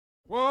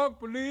Walk,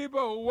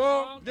 believer,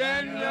 walk,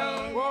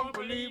 Daniel. Walk,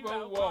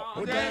 believer,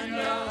 walk,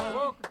 Daniel.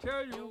 Walk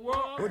until you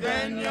walk,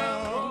 Daniel.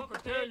 Walk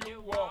until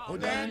you walk,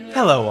 Daniel.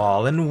 Hello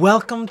all, and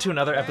welcome to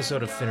another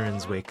episode of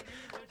Finneran's Wake.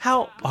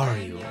 How are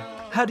you?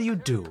 How do you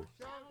do?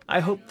 I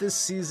hope this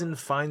season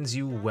finds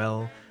you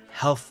well,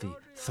 healthy,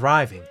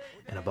 thriving,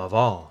 and above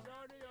all,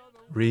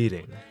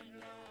 reading.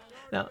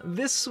 Now,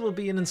 this will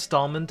be an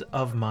installment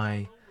of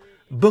my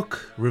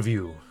book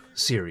review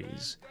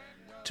series,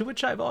 to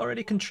which I've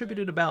already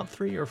contributed about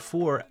 3 or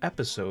 4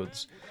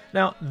 episodes.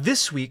 Now,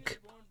 this week,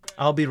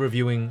 I'll be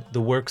reviewing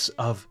the works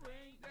of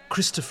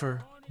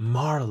Christopher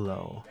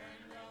Marlowe,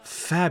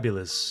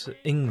 fabulous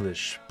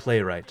English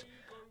playwright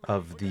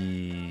of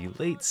the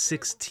late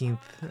 16th,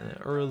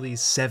 early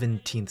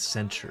 17th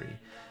century,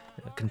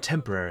 a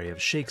contemporary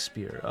of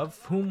Shakespeare, of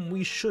whom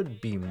we should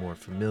be more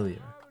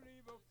familiar.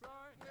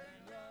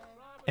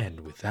 And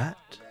with that,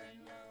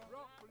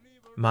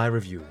 my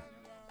review.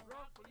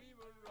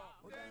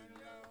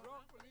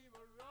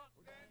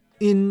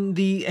 In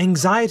The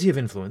Anxiety of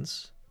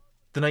Influence,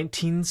 the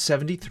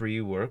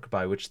 1973 work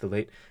by which the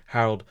late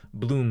Harold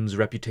Bloom's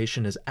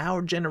reputation as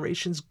our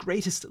generation's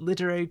greatest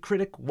literary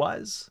critic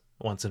was,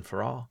 once and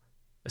for all,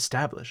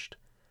 established.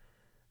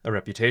 A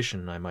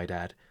reputation, I might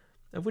add,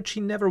 of which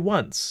he never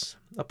once,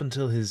 up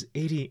until his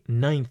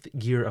 89th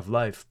year of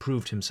life,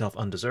 proved himself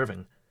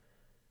undeserving.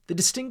 The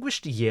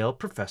distinguished Yale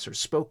professor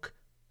spoke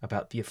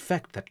about the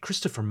effect that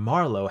Christopher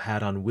Marlowe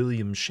had on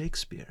William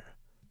Shakespeare.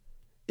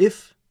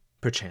 If,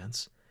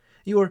 perchance,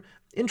 you're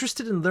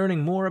interested in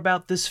learning more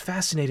about this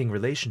fascinating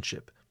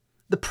relationship,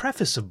 the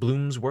preface of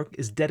Bloom's work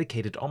is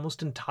dedicated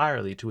almost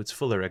entirely to its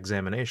fuller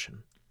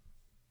examination.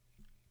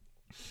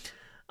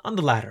 On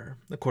the latter,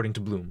 according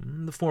to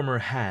Bloom, the former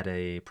had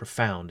a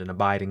profound and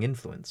abiding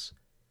influence,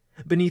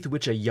 beneath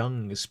which a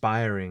young,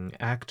 aspiring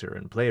actor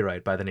and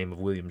playwright by the name of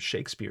William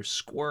Shakespeare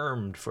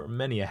squirmed for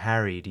many a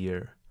harried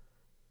year.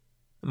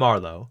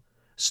 Marlowe,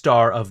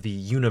 star of the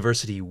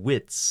university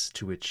wits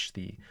to which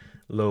the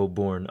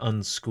low-born,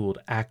 unschooled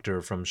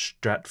actor from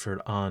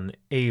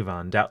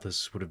Stratford-on-Avon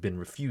doubtless would have been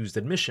refused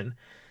admission,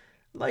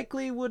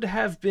 likely would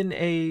have been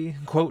a,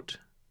 quote,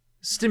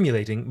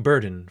 stimulating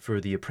burden for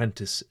the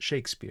apprentice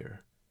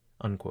Shakespeare,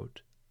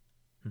 unquote.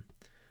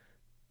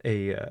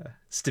 A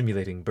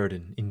stimulating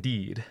burden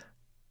indeed.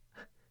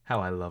 How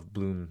I love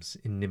Bloom's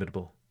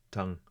inimitable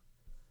tongue.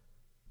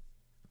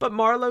 But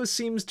Marlowe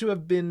seems to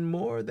have been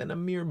more than a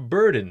mere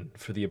burden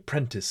for the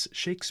apprentice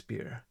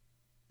Shakespeare,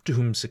 to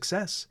whom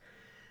success,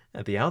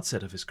 at the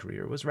outset of his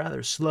career, was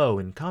rather slow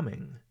in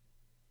coming.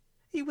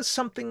 He was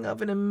something of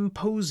an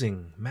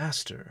imposing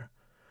master,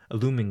 a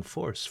looming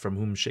force from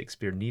whom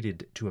Shakespeare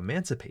needed to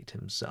emancipate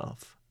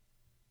himself.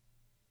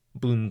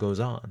 Bloom goes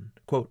on,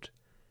 quote,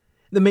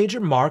 "The major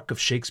mark of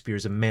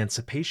Shakespeare's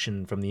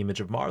emancipation from the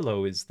image of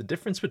Marlowe is the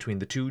difference between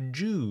the two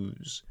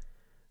Jews,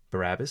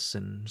 Barabbas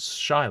and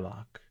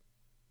Shylock."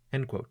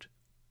 End quote.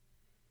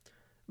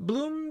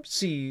 Bloom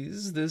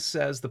sees this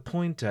as the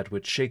point at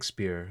which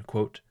Shakespeare,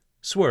 quote,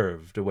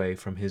 swerved away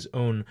from his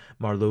own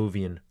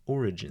Marlovian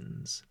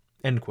origins,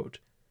 end quote,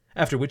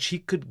 after which he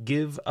could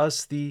give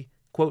us the,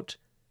 quote,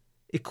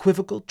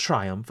 equivocal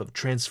triumph of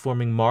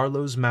transforming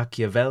Marlowe's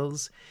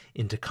Machiavels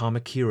into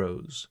comic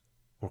heroes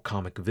or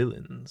comic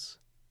villains,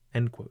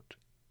 end quote.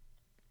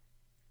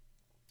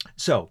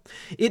 So,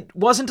 it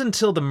wasn't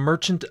until The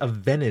Merchant of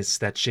Venice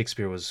that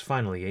Shakespeare was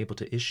finally able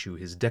to issue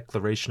his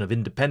Declaration of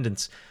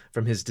Independence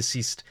from his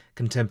deceased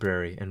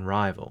contemporary and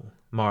rival,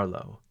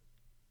 Marlowe.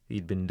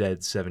 He'd been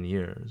dead 7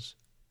 years.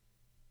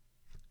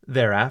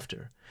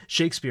 Thereafter,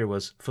 Shakespeare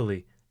was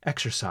fully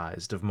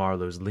exorcised of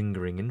Marlowe's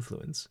lingering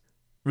influence,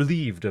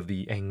 relieved of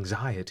the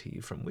anxiety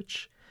from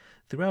which,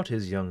 throughout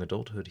his young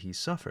adulthood, he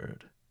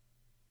suffered.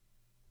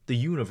 The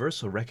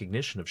universal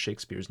recognition of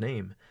Shakespeare's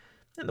name,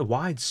 and the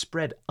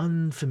widespread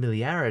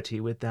unfamiliarity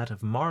with that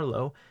of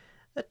Marlowe,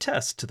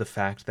 attest to the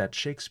fact that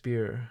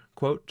Shakespeare,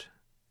 quote,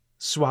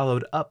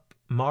 swallowed up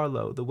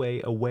Marlowe the way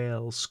a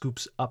whale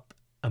scoops up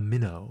a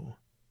minnow,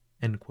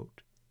 end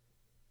quote.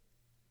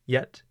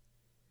 Yet,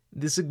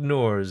 this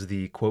ignores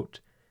the, quote,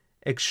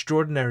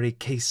 extraordinary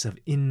case of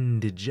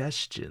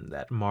indigestion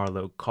that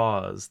Marlowe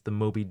caused the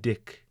Moby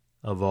Dick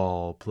of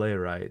all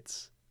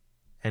playwrights,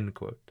 end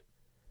quote.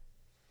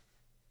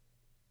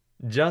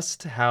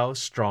 Just how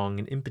strong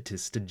an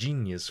impetus to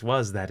genius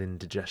was that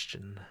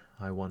indigestion,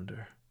 I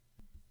wonder.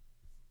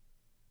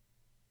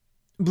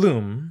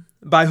 Bloom,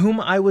 by whom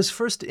I was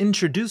first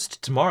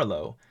introduced to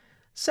Marlowe,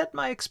 set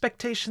my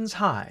expectations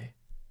high.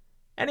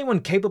 Anyone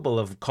capable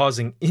of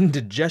causing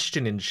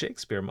indigestion in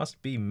Shakespeare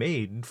must be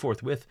made,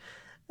 forthwith,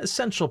 an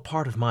essential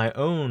part of my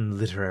own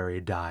literary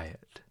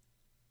diet.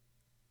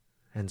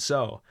 And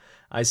so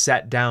I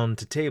sat down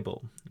to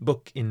table,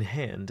 book in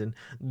hand, and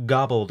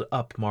gobbled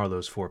up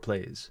Marlowe's 4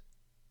 plays: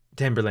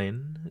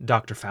 Tamburlaine,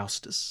 Dr.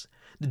 Faustus,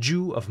 The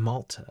Jew of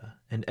Malta,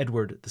 and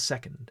Edward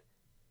II.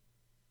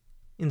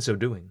 In so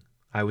doing,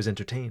 I was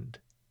entertained,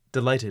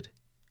 delighted,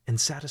 and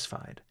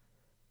satisfied,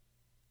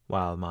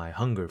 while my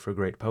hunger for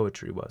great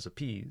poetry was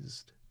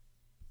appeased.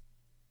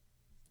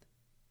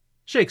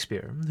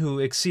 Shakespeare, who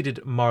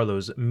exceeded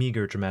Marlowe's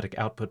meager dramatic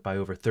output by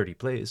over 30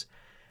 plays,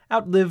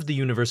 outlived the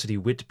university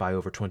wit by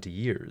over 20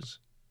 years.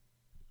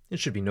 It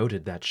should be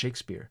noted that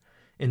Shakespeare,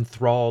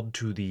 enthralled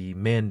to the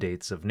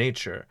mandates of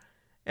nature,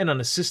 and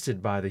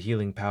unassisted by the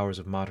healing powers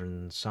of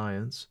modern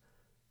science,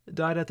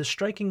 died at the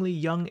strikingly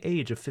young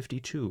age of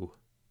 52.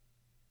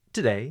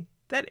 Today,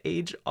 that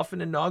age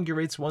often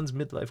inaugurates one's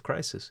midlife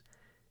crisis,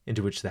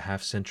 into which the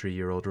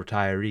half-century-year-old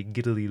retiree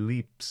giddily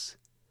leaps.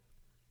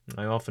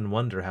 I often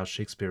wonder how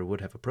Shakespeare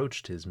would have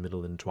approached his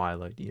middle and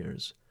twilight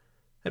years,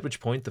 at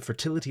which point the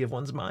fertility of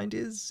one's mind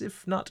is,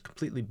 if not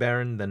completely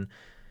barren, then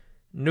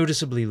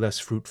noticeably less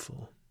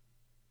fruitful.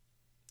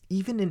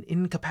 Even an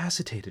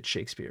incapacitated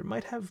Shakespeare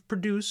might have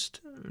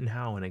produced,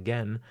 now and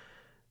again,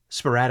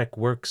 sporadic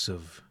works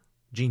of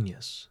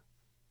genius.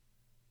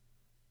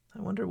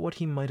 I wonder what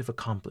he might have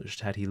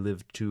accomplished had he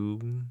lived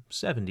to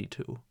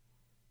 72.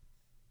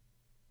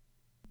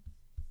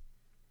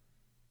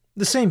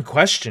 The same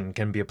question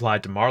can be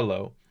applied to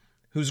Marlowe,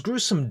 whose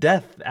gruesome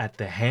death at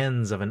the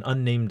hands of an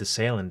unnamed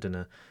assailant in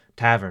a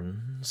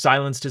tavern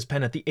silenced his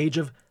pen at the age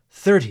of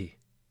 30.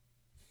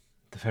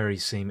 The very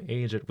same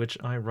age at which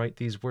I write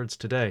these words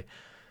today.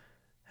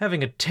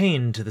 Having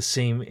attained to the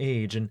same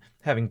age, and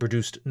having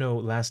produced no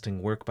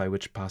lasting work by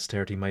which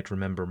posterity might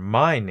remember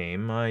my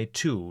name, I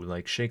too,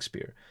 like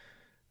Shakespeare,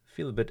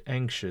 feel a bit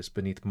anxious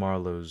beneath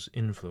Marlowe's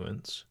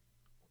influence.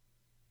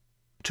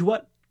 To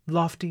what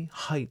lofty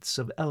heights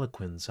of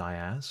eloquence, I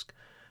ask,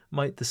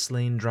 might the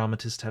slain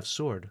dramatist have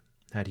soared,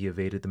 had he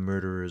evaded the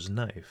murderer's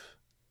knife?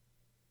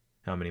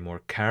 How many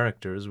more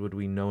characters would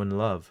we know and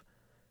love,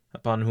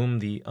 upon whom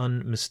the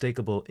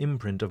unmistakable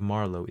imprint of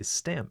Marlowe is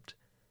stamped,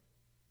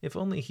 if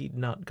only he'd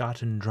not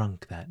gotten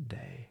drunk that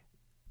day?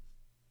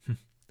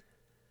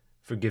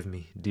 Forgive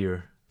me,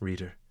 dear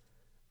reader,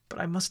 but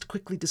I must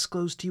quickly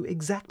disclose to you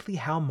exactly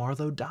how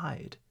Marlowe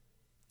died.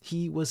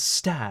 He was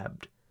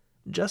stabbed,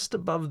 just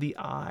above the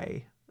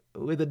eye,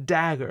 with a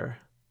dagger.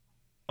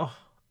 Oh,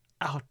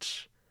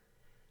 ouch.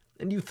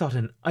 And you thought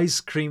an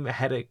ice cream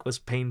headache was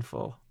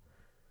painful.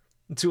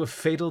 To a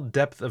fatal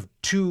depth of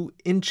 2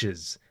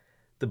 inches,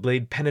 the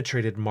blade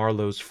penetrated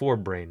Marlowe's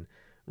forebrain,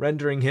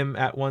 rendering him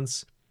at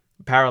once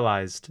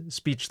paralyzed,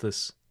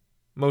 speechless,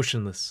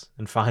 motionless,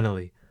 and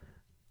finally,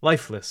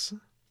 lifeless.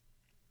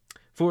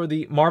 For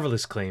the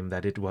marvelous claim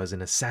that it was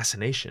an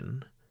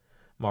assassination,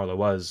 Marlowe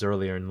was,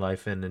 earlier in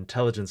life, an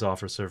intelligence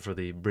officer for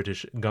the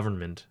British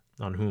government,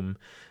 on whom,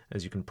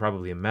 as you can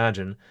probably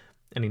imagine,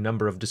 any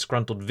number of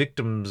disgruntled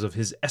victims of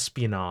his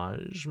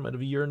espionage might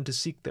have yearned to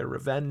seek their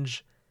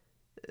revenge.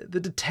 The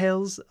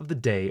details of the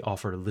day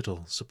offer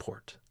little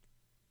support.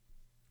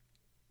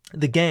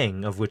 The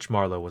gang of which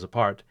Marlowe was a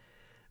part,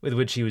 with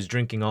which he was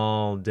drinking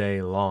all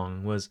day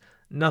long, was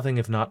nothing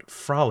if not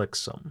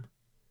frolicsome.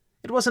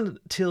 It wasn't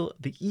till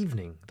the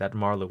evening that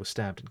Marlowe was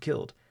stabbed and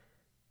killed.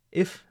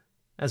 If,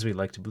 as we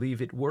like to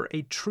believe, it were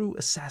a true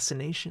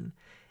assassination,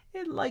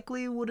 it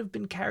likely would have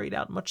been carried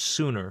out much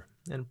sooner,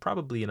 and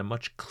probably in a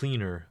much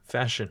cleaner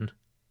fashion.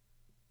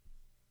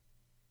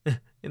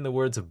 In the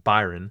words of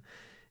Byron,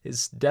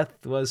 his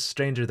death was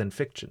stranger than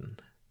fiction.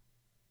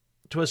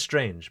 'Twas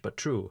strange, but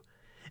true.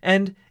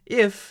 And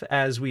if,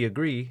 as we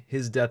agree,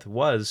 his death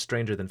was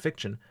stranger than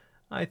fiction,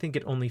 I think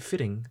it only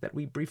fitting that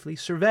we briefly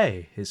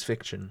survey his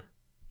fiction.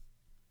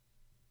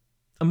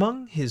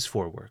 Among his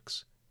 4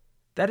 works,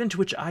 that into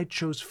which I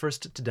chose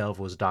first to delve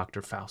was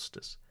Dr.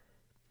 Faustus.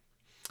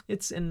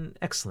 It's an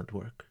excellent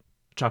work,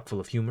 chock full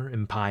of humor,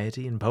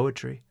 impiety, and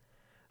poetry,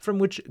 from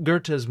which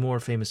Goethe's more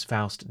famous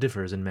Faust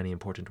differs in many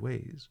important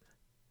ways.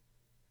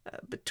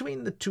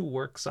 Between the 2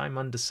 works, I'm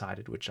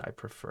undecided which I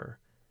prefer.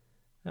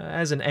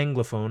 As an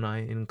Anglophone, I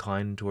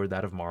incline toward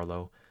that of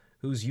Marlowe,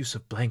 whose use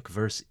of blank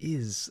verse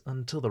is,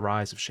 until the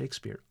rise of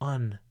Shakespeare,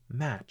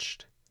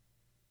 unmatched.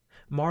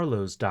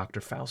 Marlowe's Dr.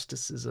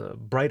 Faustus is a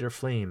brighter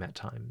flame at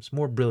times,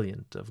 more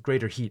brilliant, of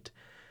greater heat,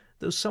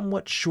 though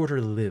somewhat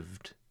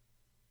shorter-lived.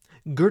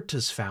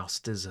 Goethe's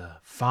Faust is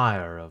a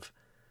fire of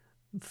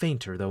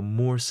fainter, though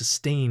more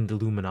sustained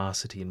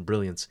luminosity and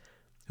brilliance,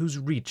 whose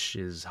reach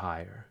is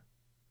higher.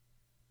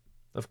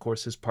 Of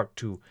course, his part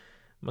 2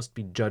 must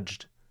be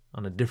judged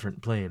on a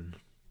different plane.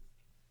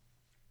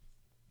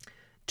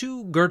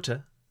 To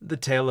Goethe, the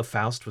tale of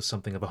Faust was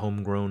something of a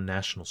homegrown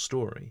national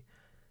story.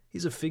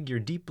 He's a figure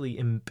deeply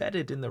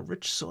embedded in the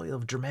rich soil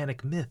of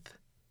Germanic myth.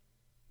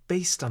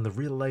 Based on the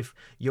real-life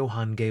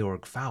Johann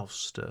Georg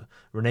Faust, a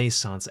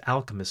Renaissance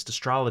alchemist,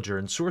 astrologer,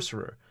 and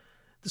sorcerer,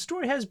 the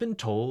story has been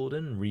told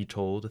and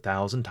retold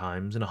 1,000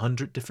 times in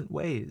 100 different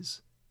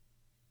ways.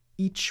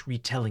 Each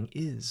retelling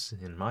is,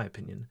 in my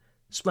opinion,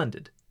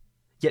 splendid,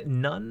 yet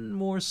none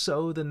more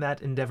so than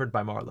that endeavored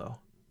by Marlowe.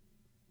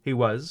 He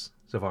was,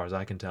 so far as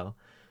I can tell,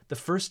 the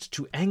first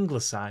to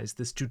anglicize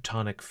this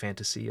Teutonic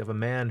fantasy of a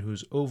man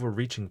whose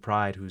overreaching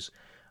pride, whose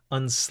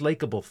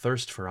unslakable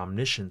thirst for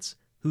omniscience,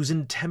 whose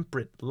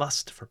intemperate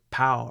lust for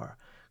power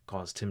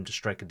caused him to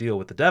strike a deal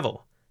with the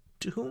devil,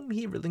 to whom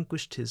he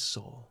relinquished his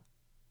soul.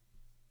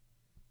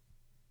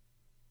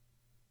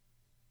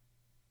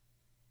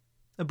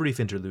 A brief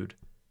interlude.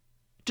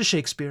 To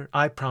Shakespeare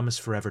I promise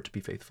forever to be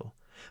faithful.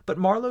 But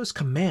Marlowe's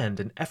command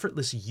and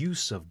effortless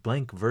use of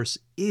blank verse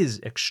is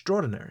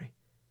extraordinary,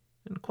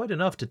 and quite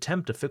enough to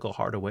tempt a fickle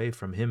heart away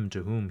from him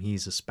to whom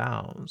he's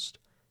espoused.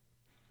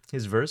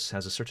 His verse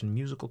has a certain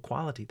musical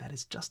quality that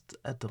is just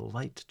a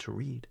delight to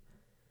read.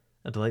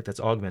 A delight that's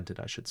augmented,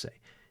 I should say,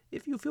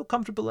 if you feel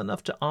comfortable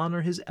enough to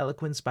honor his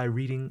eloquence by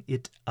reading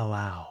it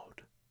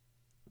aloud.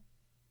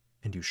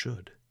 And you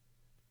should.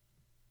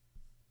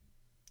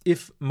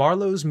 If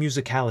Marlowe's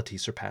musicality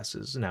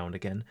surpasses, now and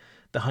again,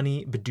 the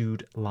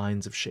honey-bedewed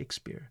lines of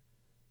Shakespeare,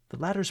 the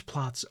latter's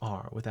plots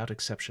are, without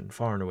exception,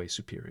 far and away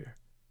superior.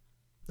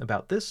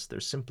 About this,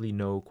 there's simply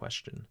no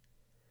question.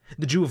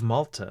 The Jew of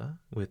Malta,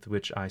 with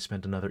which I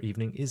spent another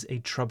evening, is a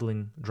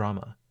troubling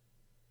drama.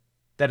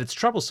 That it's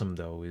troublesome,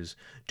 though, is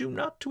due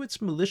not to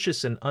its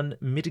malicious and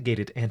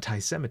unmitigated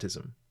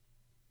anti-Semitism,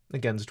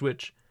 against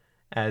which,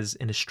 as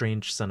an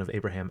estranged son of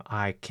Abraham,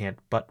 I can't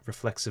but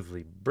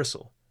reflexively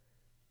bristle,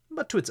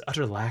 but to its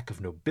utter lack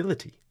of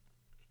nobility.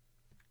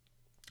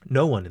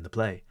 No one in the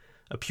play,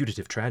 a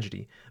putative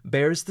tragedy,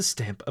 bears the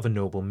stamp of a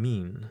noble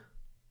mien.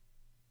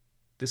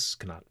 This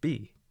cannot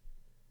be,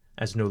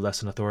 as no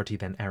less an authority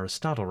than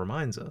Aristotle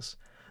reminds us.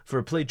 For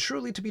a play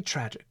truly to be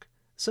tragic,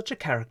 such a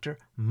character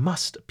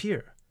must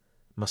appear,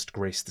 must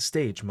grace the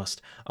stage,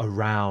 must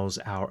arouse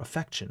our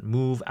affection,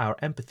 move our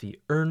empathy,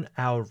 earn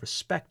our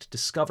respect,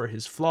 discover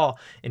his flaw,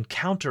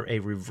 encounter a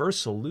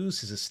reversal,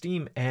 lose his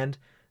esteem, and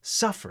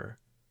suffer,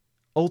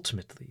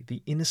 ultimately,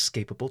 the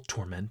inescapable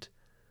torment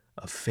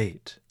of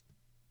fate.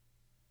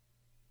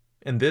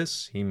 And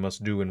this he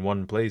must do in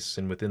one place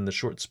and within the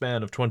short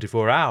span of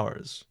 24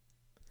 hours.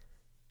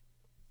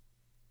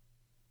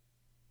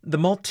 The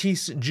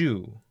Maltese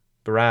Jew,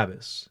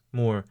 Barabbas,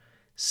 more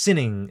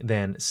sinning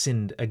than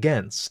sinned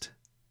against,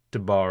 to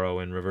borrow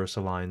and reverse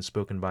a line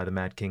spoken by the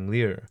Mad King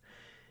Lear,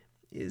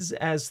 is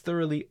as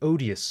thoroughly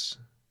odious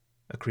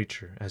a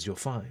creature as you'll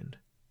find.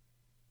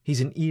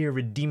 He's an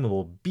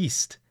irredeemable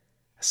beast,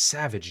 a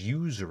savage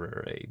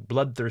usurer, a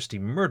bloodthirsty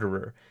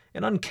murderer,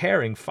 an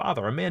uncaring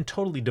father, a man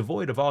totally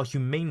devoid of all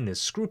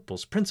humaneness,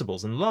 scruples,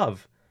 principles, and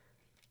love.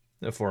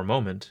 For a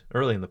moment,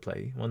 early in the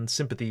play, one's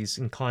sympathies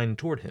incline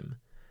toward him.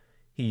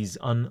 He's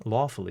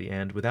unlawfully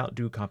and without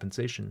due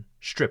compensation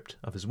stripped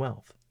of his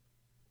wealth.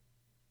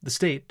 The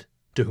state,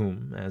 to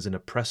whom, as an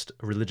oppressed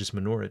religious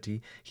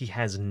minority, he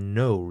has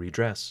no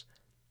redress,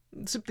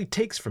 simply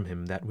takes from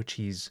him that which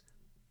he's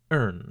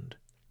earned.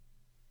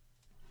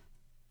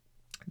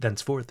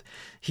 Thenceforth,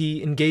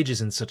 he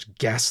engages in such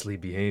ghastly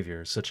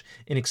behavior, such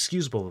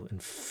inexcusable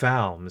and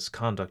foul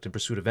misconduct in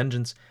pursuit of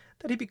vengeance,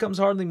 that he becomes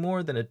hardly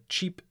more than a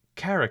cheap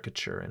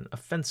caricature and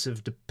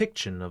offensive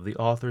depiction of the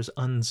author's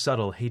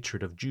unsubtle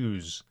hatred of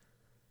Jews.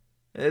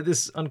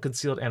 This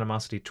unconcealed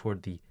animosity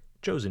toward the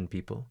chosen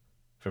people,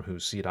 from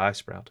whose seed I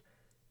sprout,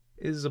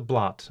 is a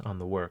blot on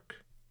the work.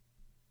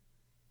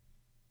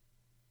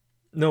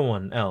 No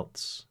one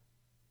else,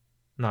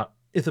 not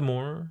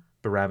Ithamore,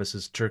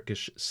 Barabbas's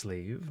Turkish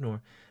slave,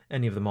 nor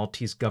any of the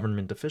Maltese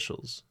government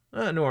officials,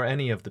 nor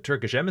any of the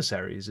Turkish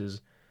emissaries,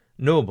 is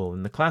noble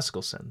in the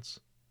classical sense.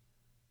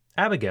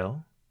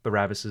 Abigail,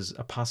 Barabbas's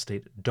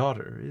apostate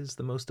daughter, is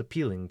the most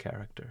appealing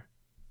character.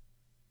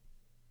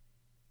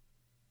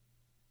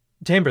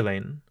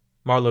 Tamburlaine,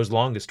 Marlowe's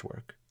longest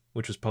work,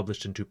 which was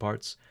published in 2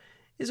 parts,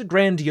 is a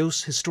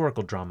grandiose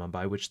historical drama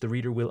by which the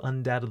reader will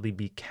undoubtedly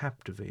be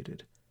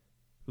captivated.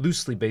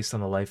 Loosely based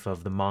on the life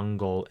of the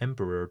Mongol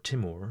Emperor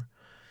Timur,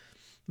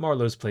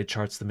 Marlowe's play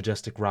charts the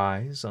majestic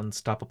rise,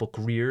 unstoppable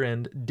career,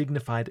 and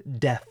dignified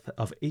death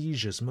of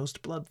Asia's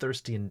most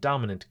bloodthirsty and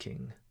dominant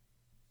king.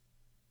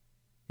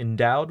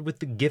 Endowed with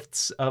the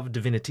gifts of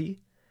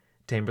divinity,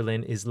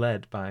 Tamburlaine is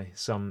led by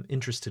some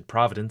interested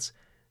providence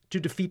to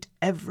defeat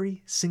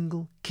every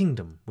single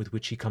kingdom with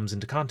which he comes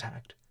into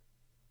contact.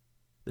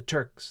 The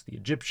Turks, the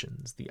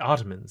Egyptians, the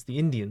Ottomans, the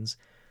Indians,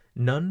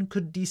 none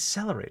could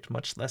decelerate,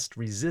 much less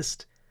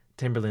resist,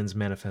 Tamburlaine's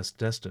manifest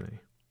destiny.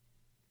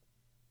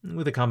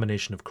 With a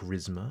combination of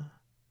charisma,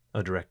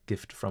 a direct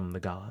gift from the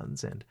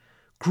gods, and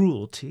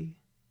cruelty,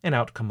 an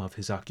outcome of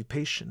his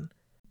occupation,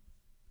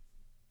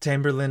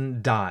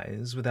 Tamburlaine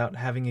dies without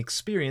having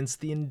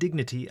experienced the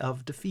indignity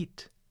of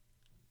defeat.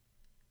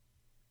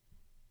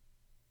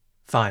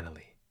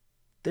 Finally,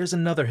 there's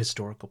another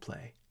historical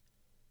play,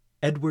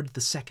 Edward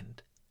II,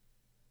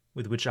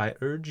 with which I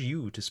urge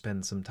you to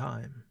spend some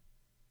time.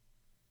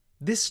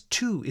 This,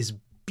 too, is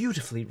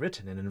beautifully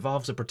written and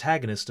involves a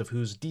protagonist of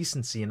whose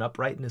decency and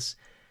uprightness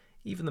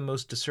even the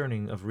most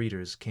discerning of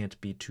readers can't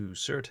be too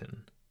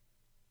certain.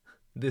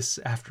 This,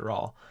 after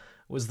all,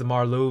 was the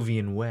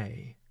Marlovian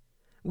way.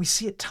 We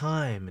see it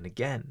time and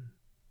again.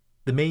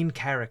 The main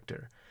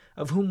character,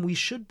 of whom we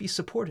should be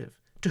supportive,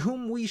 to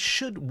whom we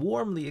should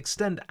warmly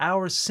extend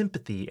our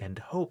sympathy and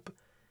hope,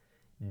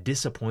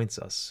 disappoints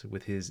us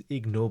with his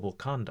ignoble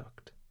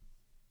conduct.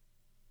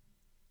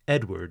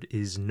 Edward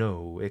is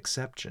no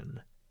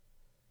exception.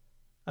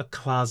 A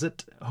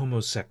closet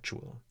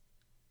homosexual,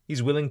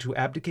 he's willing to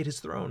abdicate his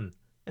throne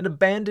and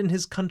abandon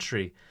his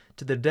country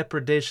to the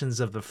depredations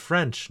of the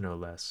French, no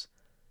less,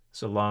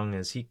 so long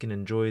as he can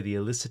enjoy the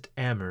illicit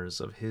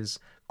amours of his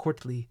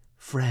courtly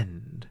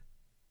friend,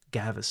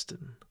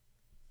 Gaveston.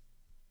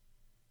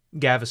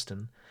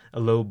 Gaveston, a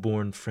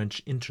low-born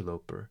French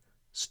interloper,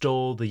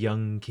 stole the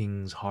young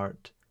king's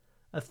heart,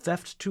 a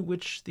theft to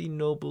which the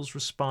nobles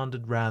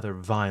responded rather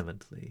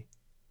violently.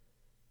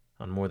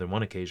 On more than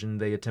one occasion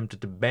they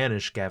attempted to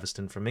banish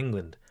Gaveston from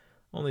England,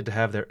 only to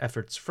have their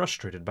efforts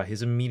frustrated by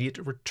his immediate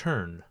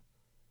return.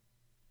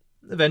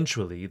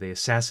 Eventually they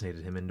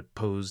assassinated him and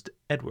deposed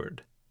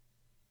Edward.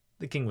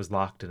 The king was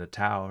locked in a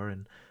tower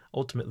and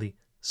ultimately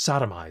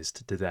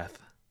sodomized to death.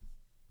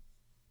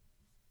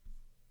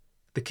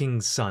 The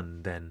king's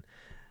son then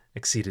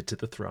acceded to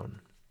the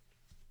throne.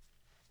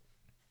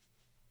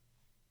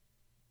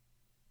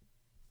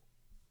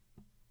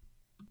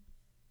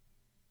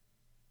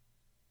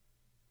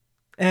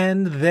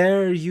 And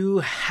there you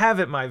have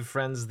it, my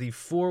friends, the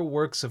 4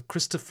 works of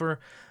Christopher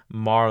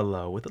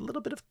Marlowe, with a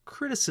little bit of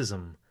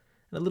criticism,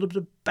 and a little bit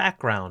of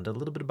background, a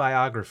little bit of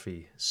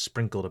biography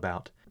sprinkled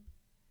about.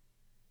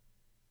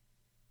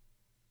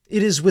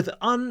 It is with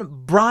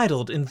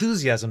unbridled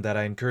enthusiasm that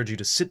I encourage you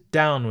to sit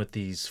down with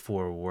these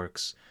 4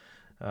 works,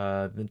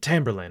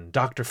 Tamburlaine,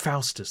 Dr.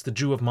 Faustus, The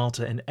Jew of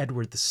Malta, and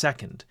Edward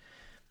II,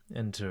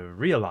 and to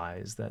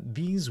realize that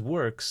these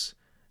works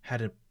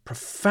had a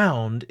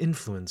profound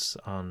influence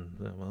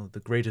on, the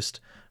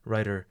greatest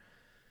writer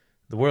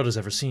the world has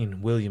ever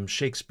seen, William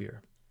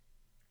Shakespeare.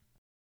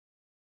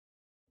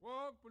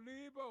 Walk,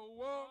 believer,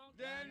 walk,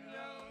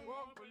 Daniel.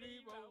 Walk,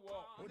 believer,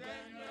 walk,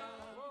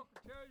 Daniel.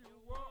 Walk, tell you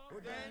walk,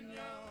 Daniel.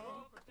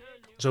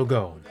 So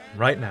go,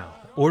 right now,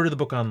 order the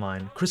book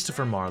online.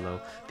 Christopher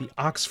Marlowe, the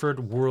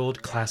Oxford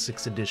World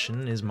Classics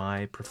Edition is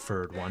my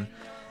preferred one.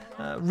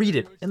 Read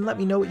it and let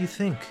me know what you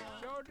think.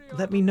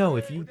 Let me know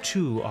if you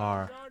too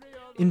are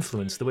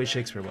influenced the way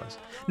Shakespeare was.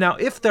 Now,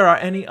 if there are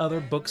any other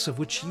books of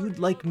which you'd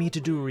like me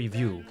to do a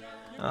review,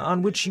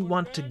 on which you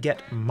want to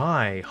get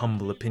my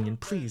humble opinion,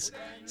 please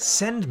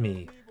send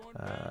me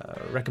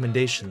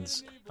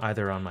recommendations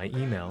either on my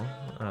email,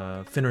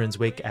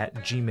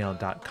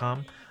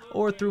 finneranswake@gmail.com,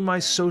 or through my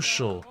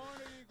social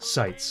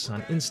sites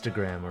on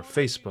Instagram or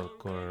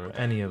Facebook or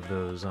any of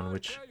those on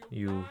which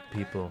you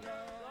people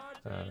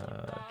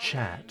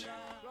chat.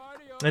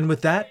 And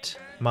with that,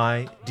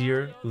 my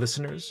dear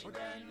listeners,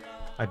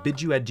 I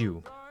bid you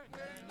adieu.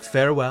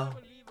 Farewell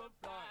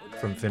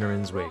from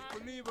Finneran's Wake.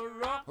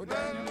 Rock,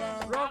 believer, rock,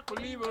 rock,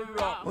 believer,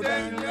 rock,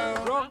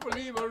 rock,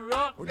 believer,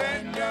 rock,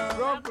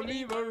 shout,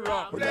 believer,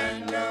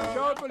 shout,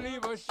 shout,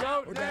 believer,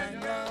 shout,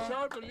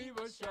 shout, tell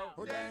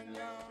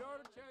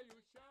you,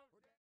 shout.